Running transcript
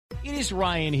It is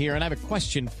Ryan here, and I have a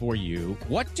question for you.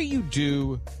 What do you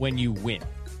do when you win?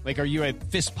 Like, are you a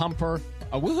fist pumper,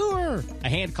 a woohooer, a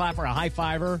hand clapper, a high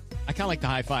fiver? I kind of like the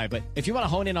high five, but if you want to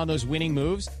hone in on those winning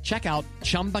moves, check out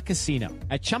Chumba Casino.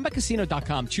 At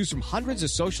ChumbaCasino.com, choose from hundreds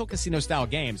of social casino-style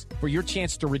games for your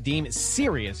chance to redeem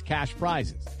serious cash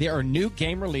prizes. There are new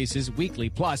game releases weekly,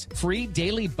 plus free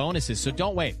daily bonuses. So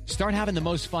don't wait. Start having the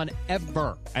most fun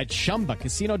ever at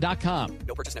ChumbaCasino.com.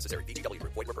 No purchase necessary. VGW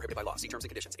Group. Void where prohibited by law. See terms and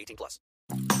conditions. 18+.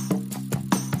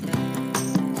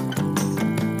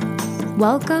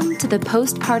 Welcome to the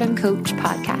Postpartum Coach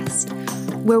podcast,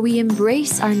 where we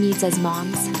embrace our needs as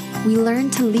moms, we learn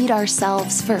to lead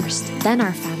ourselves first, then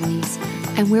our families,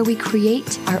 and where we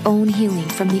create our own healing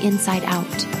from the inside out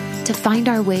to find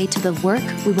our way to the work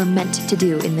we were meant to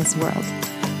do in this world.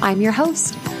 I'm your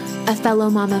host, a fellow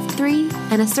mom of 3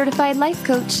 and a certified life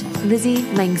coach, Lizzie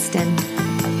Langston.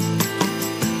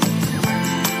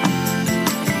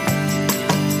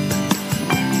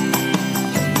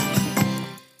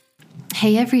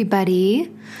 Hey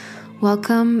everybody,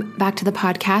 welcome back to the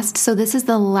podcast. So this is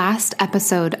the last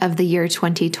episode of the year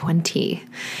 2020.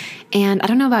 And I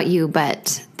don't know about you,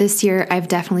 but this year I've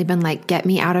definitely been like, get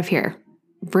me out of here.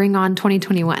 Bring on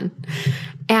 2021.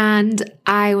 And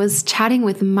I was chatting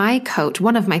with my coach,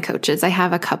 one of my coaches. I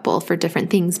have a couple for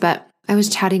different things, but I was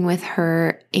chatting with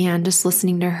her and just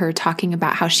listening to her talking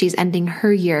about how she's ending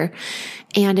her year.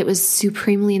 And it was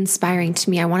supremely inspiring to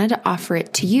me. I wanted to offer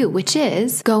it to you, which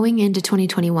is going into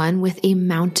 2021 with a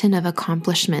mountain of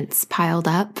accomplishments piled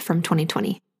up from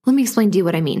 2020. Let me explain to you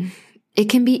what I mean. It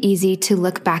can be easy to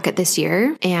look back at this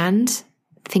year and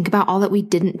think about all that we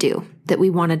didn't do, that we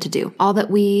wanted to do, all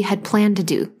that we had planned to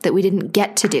do, that we didn't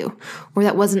get to do, or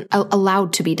that wasn't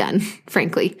allowed to be done,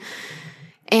 frankly.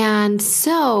 And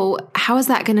so how is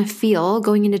that going to feel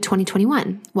going into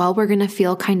 2021? Well, we're going to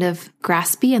feel kind of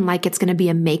graspy and like it's going to be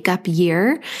a makeup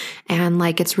year and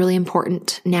like it's really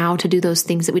important now to do those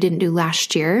things that we didn't do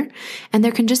last year. And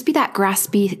there can just be that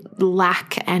graspy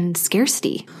lack and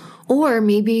scarcity. Or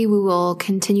maybe we will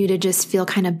continue to just feel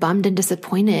kind of bummed and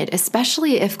disappointed,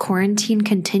 especially if quarantine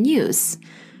continues,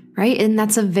 right? And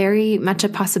that's a very much a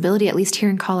possibility, at least here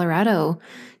in Colorado.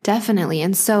 Definitely.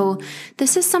 And so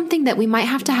this is something that we might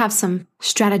have to have some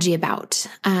strategy about.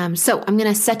 So I'm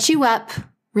going to set you up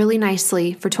really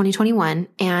nicely for 2021.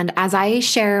 And as I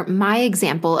share my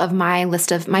example of my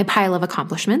list of my pile of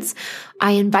accomplishments,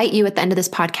 I invite you at the end of this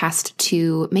podcast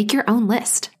to make your own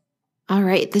list. All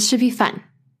right. This should be fun.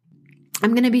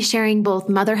 I'm going to be sharing both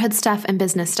motherhood stuff and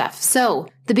business stuff. So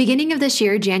the beginning of this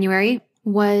year, January,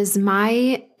 was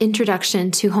my introduction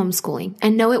to homeschooling.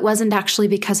 And no, it wasn't actually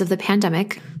because of the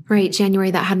pandemic, right? January,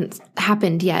 that hadn't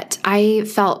happened yet. I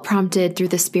felt prompted through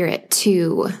the Spirit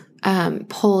to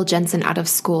pull Jensen out of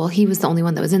school. He was the only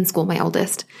one that was in school, my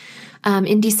oldest,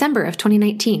 in December of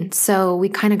 2019. So we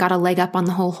kind of got a leg up on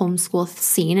the whole homeschool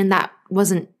scene, and that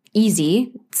wasn't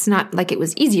easy. It's not like it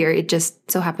was easier. It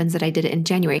just so happens that I did it in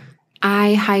January.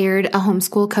 I hired a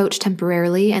homeschool coach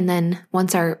temporarily, and then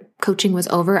once our coaching was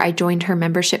over, I joined her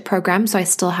membership program, so I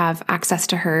still have access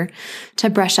to her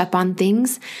to brush up on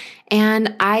things.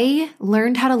 And I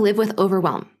learned how to live with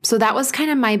overwhelm. So that was kind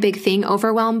of my big thing.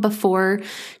 Overwhelm before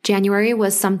January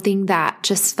was something that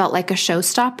just felt like a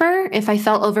showstopper. If I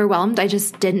felt overwhelmed, I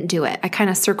just didn't do it. I kind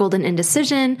of circled an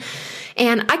indecision.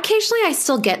 And occasionally I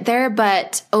still get there,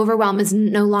 but overwhelm is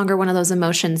no longer one of those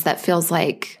emotions that feels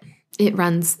like it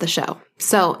runs the show.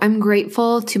 So I'm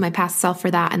grateful to my past self for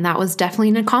that. And that was definitely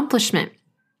an accomplishment.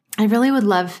 I really would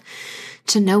love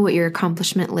to know what your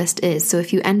accomplishment list is. So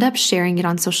if you end up sharing it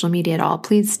on social media at all,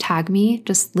 please tag me,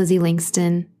 just Lizzie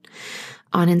Langston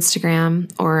on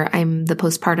Instagram, or I'm the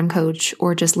postpartum coach,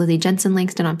 or just Lizzie Jensen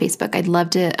Langston on Facebook. I'd love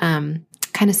to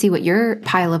kind of see what your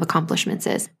pile of accomplishments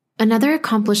is. Another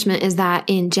accomplishment is that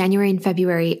in January and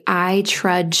February, I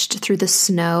trudged through the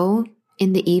snow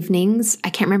in the evenings. I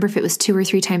can't remember if it was 2 or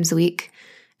 3 times a week.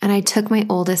 And I took my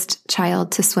oldest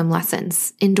child to swim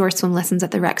lessons, indoor swim lessons at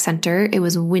the rec center. It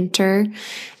was winter,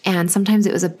 and sometimes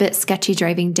it was a bit sketchy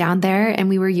driving down there, and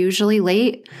we were usually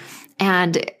late.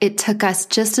 And it took us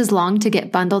just as long to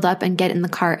get bundled up and get in the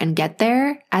car and get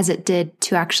there as it did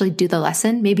to actually do the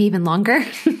lesson, maybe even longer.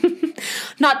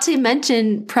 Not to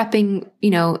mention prepping,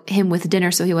 him with dinner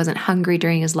so he wasn't hungry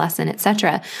during his lesson,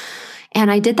 etc.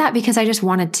 And I did that because I just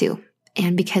wanted to.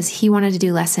 And because he wanted to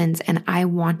do lessons and I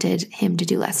wanted him to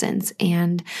do lessons.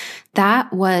 And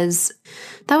that was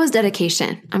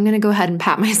dedication. I'm going to go ahead and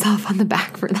pat myself on the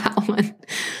back for that one.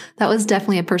 That was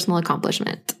definitely a personal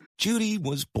accomplishment. Judy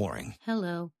was boring.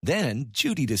 Hello. Then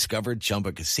Judy discovered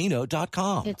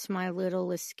ChumbaCasino.com. It's my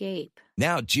little escape.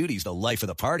 Now Judy's the life of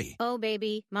the party. Oh,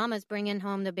 baby, mama's bringing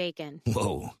home the bacon.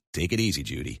 Whoa, Take it easy,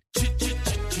 Judy.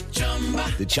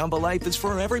 The Chumba life is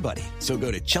for everybody. So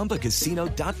go to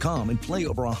ChumbaCasino.com and play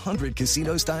over 100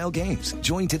 casino-style games.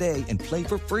 Join today and play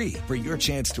for free for your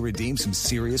chance to redeem some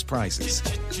serious prizes.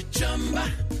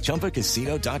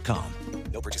 ChumbaCasino.com.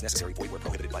 No purchase necessary. Void where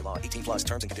prohibited by law. 18 plus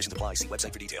terms and conditions apply. See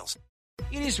website for details.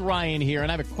 It is Ryan here,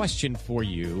 and I have a question for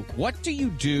you. What do you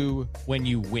do when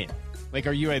you win? Like,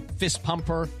 are you a fist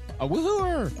pumper, a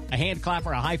woohooer, a hand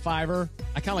clapper, a high fiver?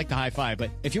 I kind of like the high five,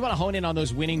 but if you want to hone in on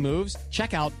those winning moves,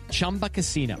 check out Chumba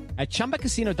Casino. At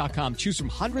ChumbaCasino.com, choose from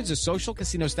hundreds of social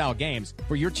casino-style games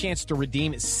for your chance to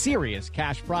redeem serious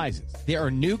cash prizes. There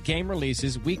are new game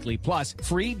releases weekly, plus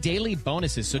free daily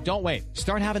bonuses. So don't wait.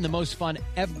 Start having the most fun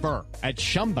ever at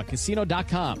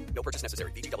ChumbaCasino.com. No purchase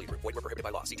necessary. VGW Group. Void where prohibited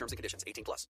by law. See terms and conditions. 18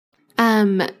 plus.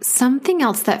 Something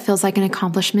else that feels like an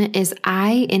accomplishment is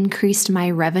I increased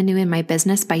my revenue in my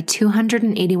business by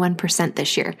 281%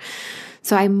 this year.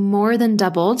 So I more than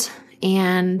doubled,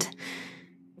 and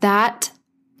that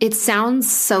it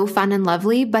sounds so fun and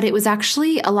lovely, but it was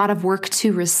actually a lot of work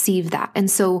to receive that. And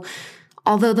so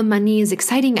although the money is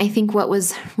exciting, I think what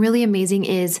was really amazing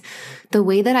is the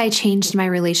way that I changed my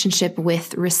relationship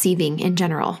with receiving in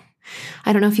general.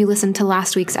 I don't know if you listened to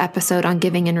last week's episode on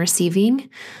giving and receiving,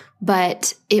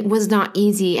 but it was not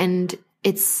easy, and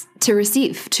it's to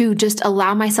receive, to just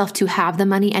allow myself to have the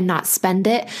money and not spend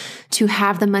it, to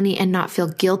have the money and not feel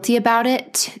guilty about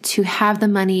it, to have the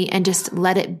money and just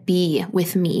let it be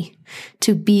with me,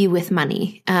 to be with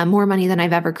money, more money than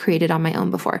I've ever created on my own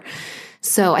before.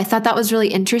 So I thought that was really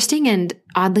interesting. And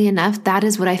oddly enough, that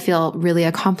is what I feel really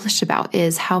accomplished about,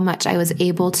 is how much I was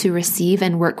able to receive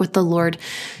and work with the Lord.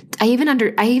 I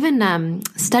even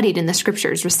studied in the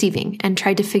scriptures receiving and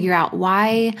tried to figure out,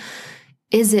 why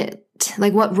is it,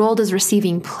 like, what role does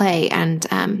receiving play? And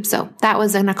so that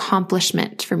was an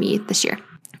accomplishment for me this year.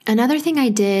 Another thing I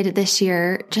did this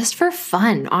year, just for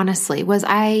fun, honestly, was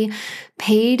I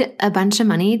paid a bunch of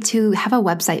money to have a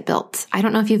website built. I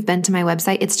don't know if you've been to my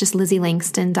website. It's just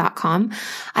LizzieLangston.com.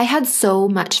 I had so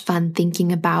much fun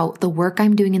thinking about the work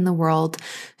I'm doing in the world,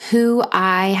 who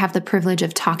I have the privilege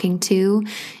of talking to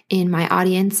in my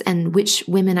audience, and which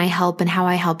women I help and how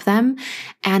I help them.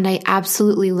 And I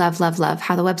absolutely love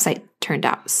how the website turned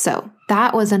out. So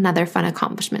that was another fun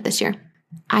accomplishment this year.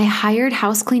 I hired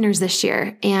house cleaners this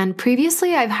year, and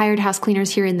previously I've hired house cleaners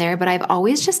here and there, but I've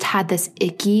always just had this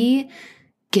icky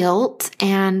guilt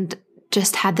and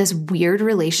just had this weird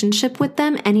relationship with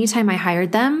them anytime I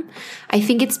hired them. I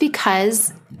think it's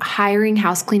because hiring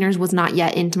house cleaners was not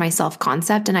yet into my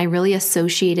self-concept, and I really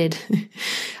associated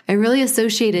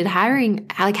hiring,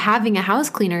 like having a house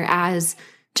cleaner, as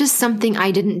just something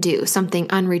I didn't do, something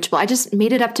unreachable. I just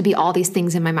made it up to be all these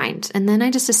things in my mind. And then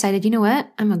I just decided, you know what?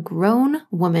 I'm a grown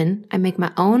woman. I make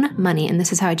my own money, and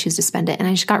this is how I choose to spend it. And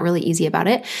I just got really easy about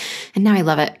it. And now I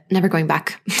love it. Never going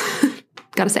back.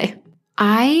 Gotta say.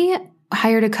 I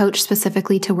hired a coach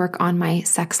specifically to work on my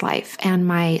sex life and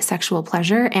my sexual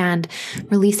pleasure and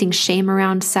releasing shame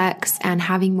around sex and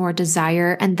having more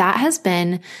desire. And that has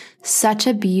been such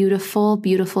a beautiful,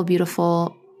 beautiful,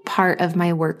 beautiful part of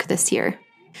my work this year.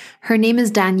 Her name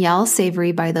is Danielle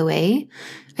Savory, by the way.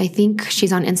 I think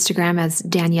she's on Instagram as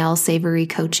Danielle Savory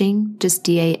Coaching, just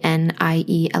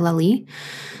DANIELLE.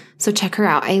 So check her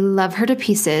out. I love her to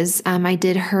pieces. I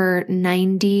did her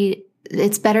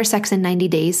It's Better Sex in 90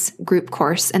 Days group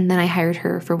course, and then I hired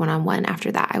her for one-on-one after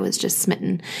that. I was just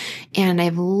smitten, and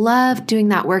I've loved doing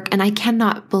that work, and I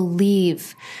cannot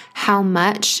believe how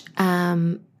much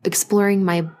exploring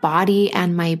my body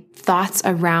and my thoughts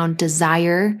around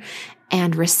desire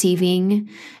and receiving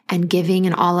and giving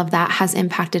and all of that has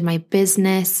impacted my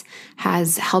business,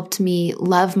 has helped me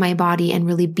love my body and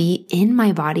really be in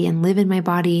my body and live in my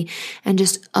body and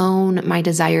just own my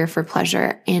desire for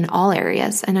pleasure in all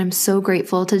areas. And I'm so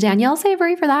grateful to Danielle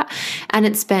Savory for that. And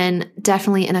it's been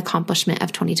definitely an accomplishment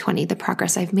of 2020, the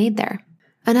progress I've made there.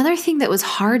 Another thing that was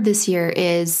hard this year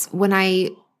is when I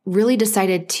really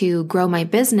decided to grow my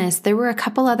business, there were a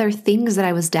couple other things that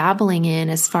I was dabbling in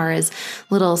as far as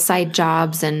little side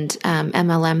jobs and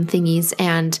MLM thingies.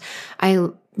 And I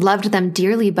loved them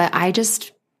dearly, but I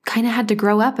just kind of had to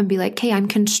grow up and be like, hey, I'm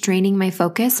constraining my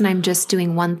focus and I'm just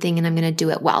doing one thing and I'm going to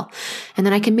do it well. And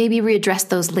then I can maybe readdress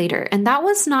those later. And that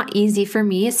was not easy for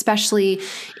me, especially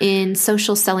in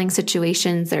social selling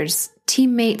situations. There's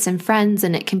teammates and friends,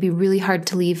 and it can be really hard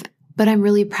to leave. But I'm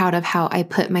really proud of how I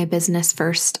put my business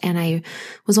first, and I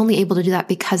was only able to do that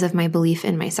because of my belief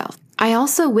in myself. I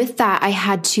also, with that, I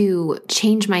had to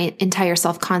change my entire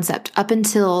self-concept. Up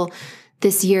until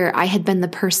this year, I had been the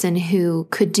person who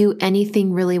could do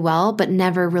anything really well, but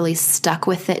never really stuck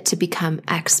with it to become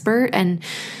expert. And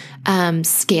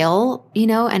scale,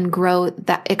 and grow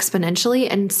that exponentially.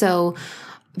 And so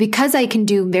because I can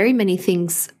do very many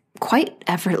things quite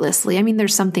effortlessly. I mean,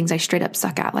 there's some things I straight up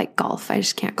suck at, like golf. I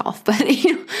just can't golf, but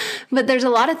there's a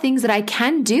lot of things that I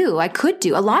can do. I could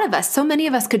do. A lot of us, so many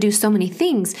of us could do so many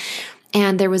things.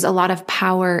 And there was a lot of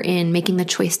power in making the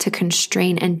choice to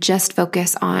constrain and just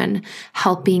focus on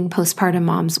helping postpartum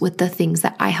moms with the things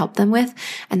that I help them with.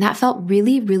 And that felt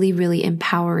really, really, really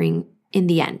empowering in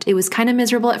the end. It was kind of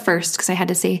miserable at first because I had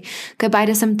to say goodbye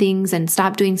to some things and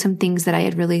stop doing some things that I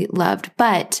had really loved,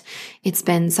 but it's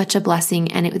been such a blessing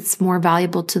and it's more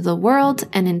valuable to the world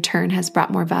and in turn has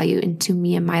brought more value into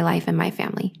me and my life and my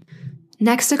family.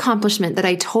 Next accomplishment that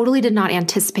I totally did not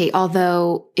anticipate,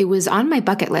 although it was on my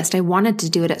bucket list, I wanted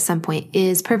to do it at some point,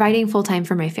 is providing full-time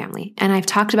for my family. And I've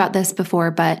talked about this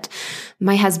before, but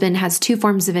my husband has two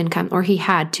forms of income, or he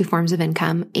had two forms of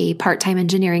income, a part-time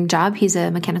engineering job. He's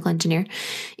a mechanical engineer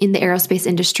in the aerospace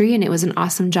industry, and it was an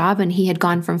awesome job. And he had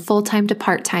gone from full-time to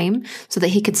part-time so that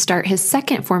he could start his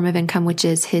second form of income, which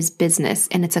is his business.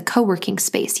 And it's a co-working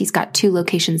space. He's got 2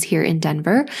 locations here in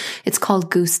Denver. It's called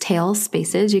Goose Tail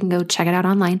Spaces. You can go check it out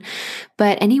online.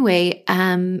 But anyway,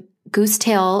 Goose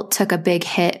Tail took a big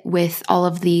hit with all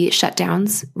of the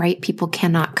shutdowns, right? People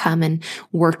cannot come and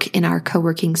work in our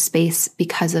co-working space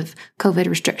because of COVID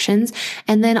restrictions.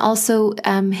 And then also,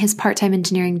 his part-time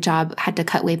engineering job had to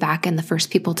cut way back, and the first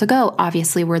people to go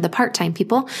obviously were the part-time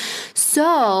people.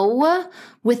 So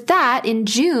with that, in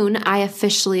June, I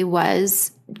officially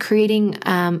was creating,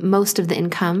 most of the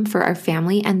income for our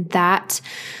family. And that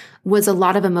was a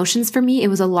lot of emotions for me. It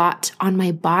was a lot on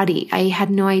my body. I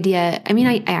had no idea. I mean,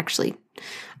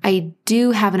 I do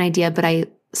have an idea, but I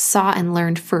saw and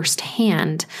learned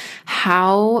firsthand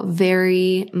how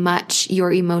very much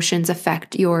your emotions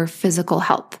affect your physical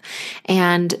health.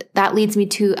 And that leads me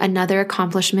to another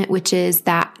accomplishment, which is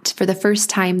that for the first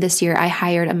time this year, I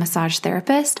hired a massage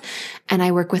therapist and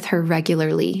I work with her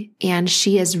regularly. And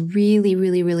she has really,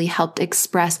 really, really helped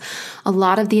express a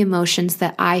lot of the emotions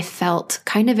that I felt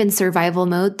kind of in survival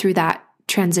mode through that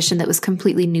transition that was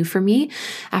completely new for me.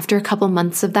 After a couple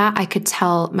months of that, I could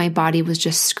tell my body was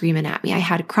just screaming at me. I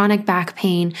had chronic back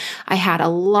pain. I had a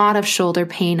lot of shoulder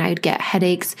pain. I'd get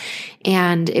headaches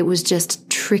and it was just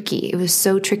tricky. It was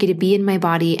so tricky to be in my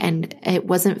body and it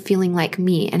wasn't feeling like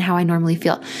me and how I normally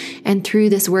feel. And through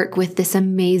this work with this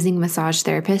amazing massage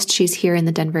therapist, she's here in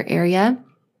the Denver area.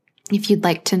 If you'd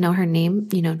like to know her name,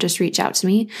 just reach out to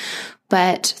me.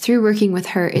 But through working with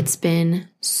her, it's been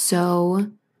so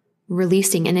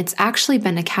releasing. And it's actually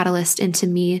been a catalyst into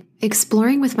me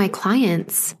exploring with my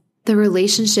clients the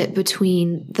relationship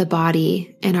between the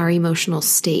body and our emotional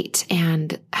state,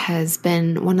 and has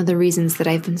been one of the reasons that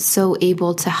I've been so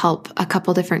able to help a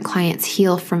couple different clients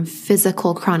heal from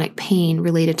physical chronic pain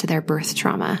related to their birth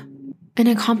trauma. An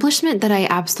accomplishment that I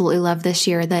absolutely love this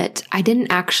year that I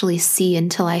didn't actually see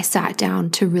until I sat down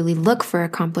to really look for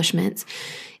accomplishments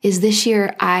is this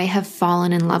year I have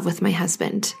fallen in love with my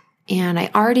husband. And I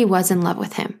already was in love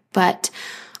with him, but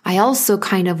I also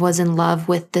kind of was in love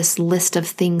with this list of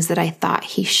things that I thought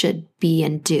he should be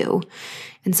and do.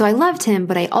 And so I loved him,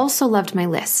 but I also loved my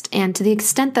list. And to the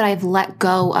extent that I've let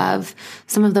go of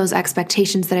some of those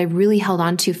expectations that I really held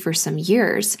on to for some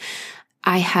years,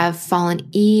 I have fallen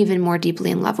even more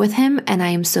deeply in love with him, and I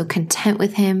am so content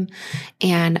with him,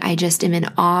 and I just am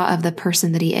in awe of the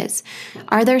person that he is.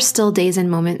 Are there still days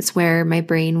and moments where my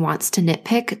brain wants to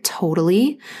nitpick?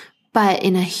 Totally. But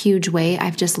in a huge way,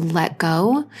 I've just let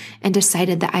go and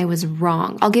decided that I was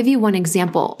wrong. I'll give you one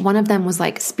example. One of them was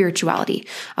like spirituality.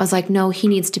 I was like, no, he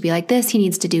needs to be like this. He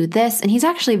needs to do this. And he's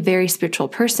actually a very spiritual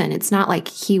person. It's not like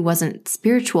he wasn't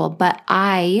spiritual, but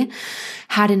I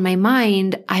had in my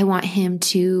mind, I want him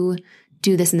to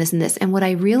do this and this and this. And what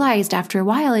I realized after a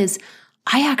while is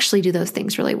I actually do those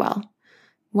things really well.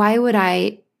 Why would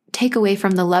I take away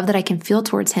from the love that I can feel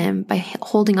towards him by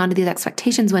holding on to these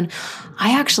expectations when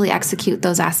I actually execute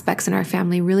those aspects in our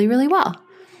family really, really well?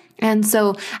 And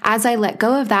so as I let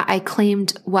go of that, I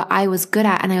claimed what I was good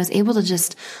at, and I was able to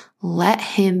just let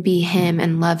him be him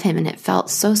and love him. And it felt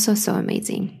so, so, so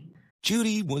amazing.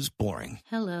 Judy was boring.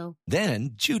 Hello. Then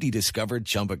Judy discovered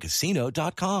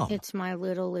ChumbaCasino.com. It's my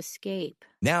little escape.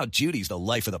 Now Judy's the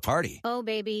life of the party. Oh,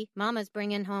 baby, mama's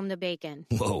bringing home the bacon.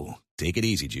 Whoa, take it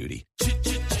easy, Judy.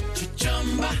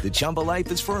 The Chumba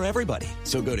life is for everybody.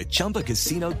 So go to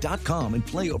ChumbaCasino.com and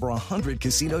play over 100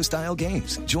 casino-style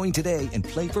games. Join today and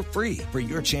play for free for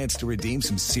your chance to redeem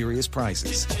some serious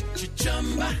prizes.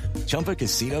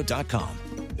 ChumbaCasino.com.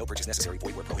 No purchase necessary.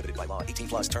 Void where prohibited by law. 18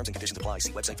 plus terms and conditions apply.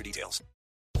 See website for details.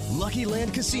 Lucky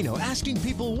Land Casino, asking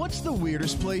people, what's the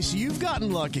weirdest place you've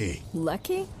gotten lucky?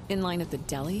 Lucky? In line at the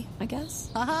deli, I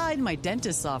guess? Aha, in my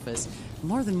dentist's office.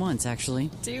 More than once, actually.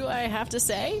 Do I have to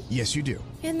say? Yes, you do.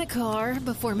 In the car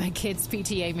before my kids'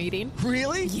 PTA meeting.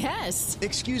 Really? Yes.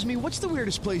 Excuse me, what's the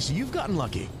weirdest place you've gotten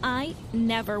lucky? I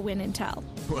never win and tell.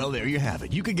 Well, there you have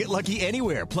it. You can get lucky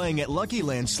anywhere, playing at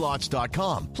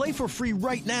LuckyLandSlots.com. Play for free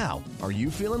right now. Are you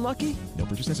feeling lucky? No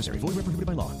purchase necessary. Void where prohibited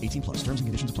by law. 18 plus. Terms and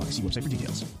conditions apply. See website for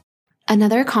details.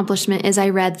 Another accomplishment is I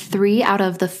read 3 out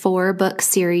of the 4 book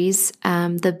series,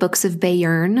 the Books of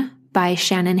Bayern by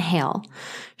Shannon Hale.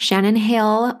 Shannon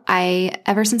Hale,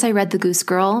 ever since I read The Goose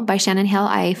Girl by Shannon Hale,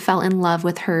 I fell in love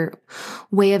with her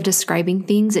way of describing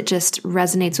things. It just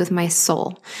resonates with my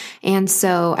soul. And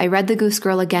so I read The Goose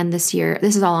Girl again this year.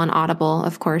 This is all on Audible,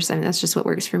 of course. I mean, that's just what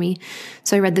works for me.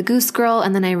 So I read The Goose Girl,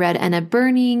 and then I read Enna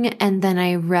Burning, and then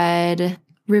I read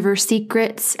River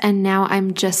Secrets, and now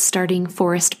I'm just starting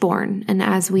Forest Born. And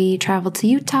as we travel to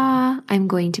Utah, I'm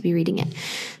going to be reading it.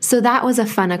 So that was a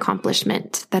fun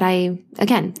accomplishment that I,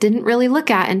 again, didn't really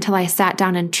look at until I sat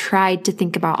down and tried to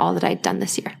think about all that I'd done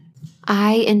this year.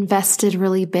 I invested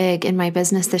really big in my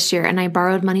business this year, and I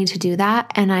borrowed money to do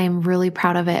that, and I'm really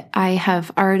proud of it. I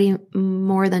have already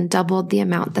more than doubled the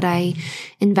amount that I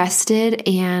invested,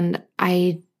 and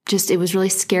it was really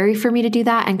scary for me to do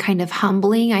that and kind of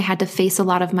humbling. I had to face a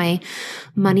lot of my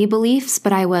money beliefs,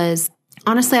 but I was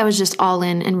just all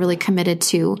in and really committed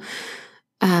to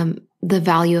the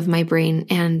value of my brain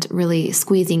and really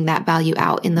squeezing that value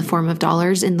out in the form of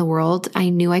dollars in the world. I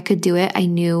knew I could do it. I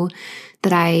knew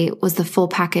that I was the full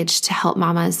package to help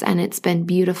mamas, and it's been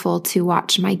beautiful to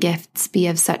watch my gifts be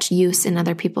of such use in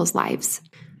other people's lives.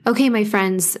 Okay, my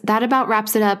friends, that about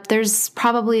wraps it up. There's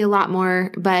probably a lot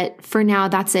more, but for now,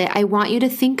 that's it. I want you to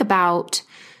think about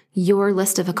your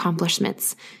list of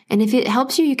accomplishments. And if it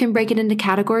helps you, you can break it into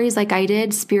categories like I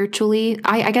did spiritually.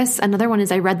 I guess another one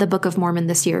is I read the Book of Mormon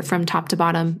this year from top to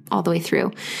bottom all the way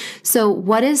through. So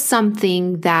what is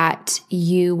something that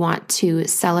you want to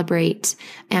celebrate,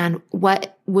 and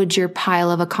what would your pile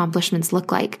of accomplishments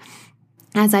look like?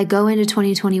 As I go into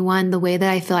 2021, the way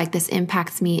that I feel like this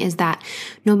impacts me is that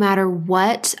no matter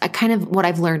what, kind of what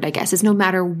I've learned, I guess, is no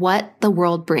matter what the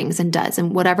world brings and does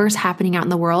and whatever's happening out in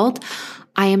the world,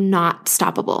 I am not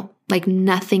stoppable. Like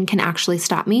nothing can actually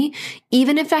stop me,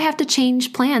 even if I have to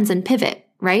change plans and pivot,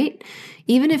 right?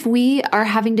 Even if we are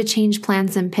having to change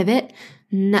plans and pivot,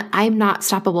 I'm not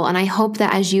stoppable. And I hope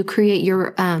that as you create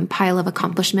your pile of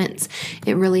accomplishments,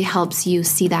 it really helps you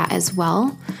see that as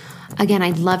well. Again,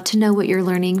 I'd love to know what you're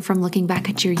learning from looking back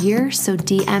at your year, so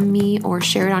DM me or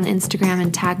share it on Instagram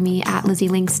and tag me at Lizzie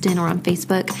Langston or on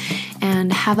Facebook.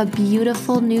 And have a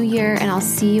beautiful new year, and I'll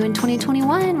see you in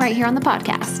 2021 right here on the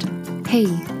podcast. Hey,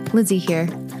 Lizzie here.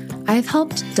 I've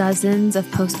helped dozens of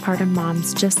postpartum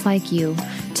moms just like you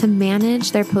to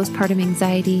manage their postpartum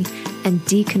anxiety and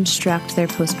deconstruct their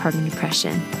postpartum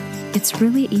depression. It's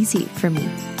really easy for me.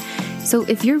 So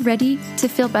if you're ready to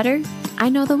feel better, I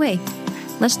know the way.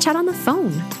 Let's chat on the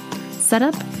phone. Set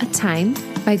up a time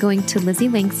by going to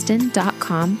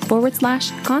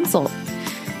LizzieLangston.com/consult.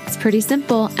 It's pretty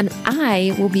simple, and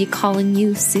I will be calling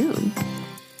you soon.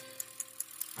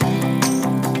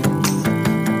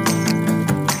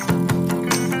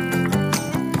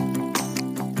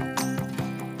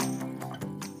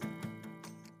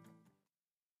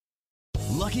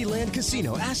 Lucky Land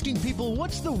Casino, asking people,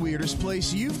 what's the weirdest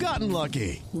place you've gotten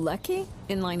lucky? Lucky?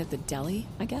 In line at the deli,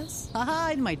 I guess?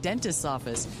 Aha, in my dentist's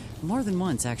office. More than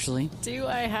once, actually. Do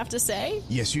I have to say?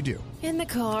 Yes, you do. In the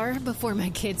car before my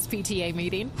kids' PTA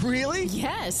meeting. Really?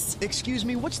 Yes. Excuse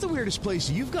me, what's the weirdest place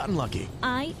you've gotten lucky?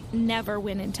 I never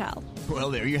win and tell.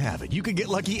 Well, there you have it. You can get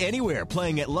lucky anywhere,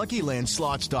 playing at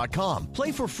LuckyLandSlots.com.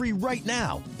 Play for free right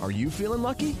now. Are you feeling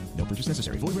lucky? No purchase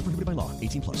necessary. Void where prohibited by law.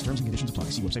 18 plus. Terms and conditions apply.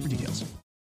 See website for details.